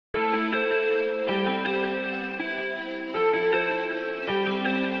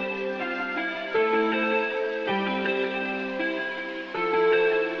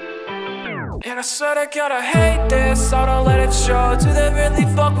I swear to God I hate this, I don't let it show. Do they really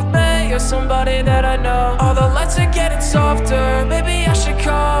fuck with me? You're somebody that I know. All the lights are getting softer, maybe I should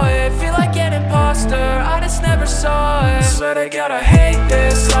call it. Feel like an imposter, I just never saw it. Swear to God I hate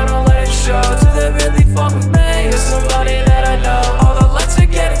this, I don't let it show. Do they really fuck with me? You're somebody that I know. All the lights are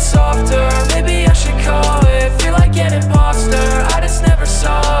getting softer, maybe I should call it. Feel like an imposter, I just never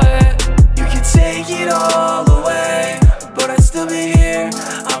saw it. You can take it all away, but I'd still be here,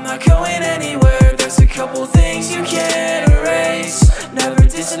 I'm not going anywhere. There's a couple things you can't erase, never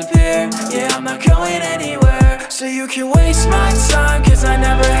disappear, yeah, I'm not going anywhere. So you can waste my time, cause I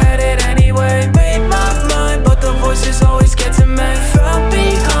never had it anyway. Made my mind, but the voices always get to me. Fell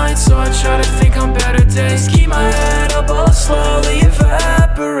behind, so I try to think on better days. Keep my head up, I'll slowly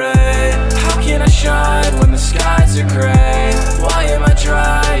evaporate. How can I shine when the skies are gray? Why am I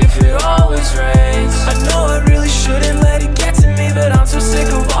dry if it always rains? I know I really shouldn't let it get to me, but I'm so sick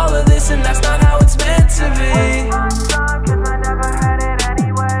of all of this, and that's not how it's meant to be.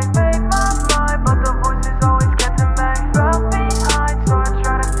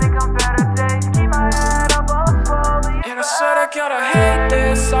 God, I hate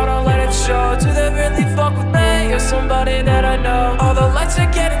this, I don't let it show. Do they really fuck with me? You're somebody that I know. All the lights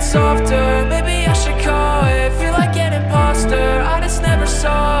are getting softer, maybe I should call it. Feel like an imposter, I just never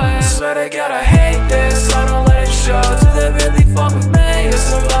saw it. Swear to God I hate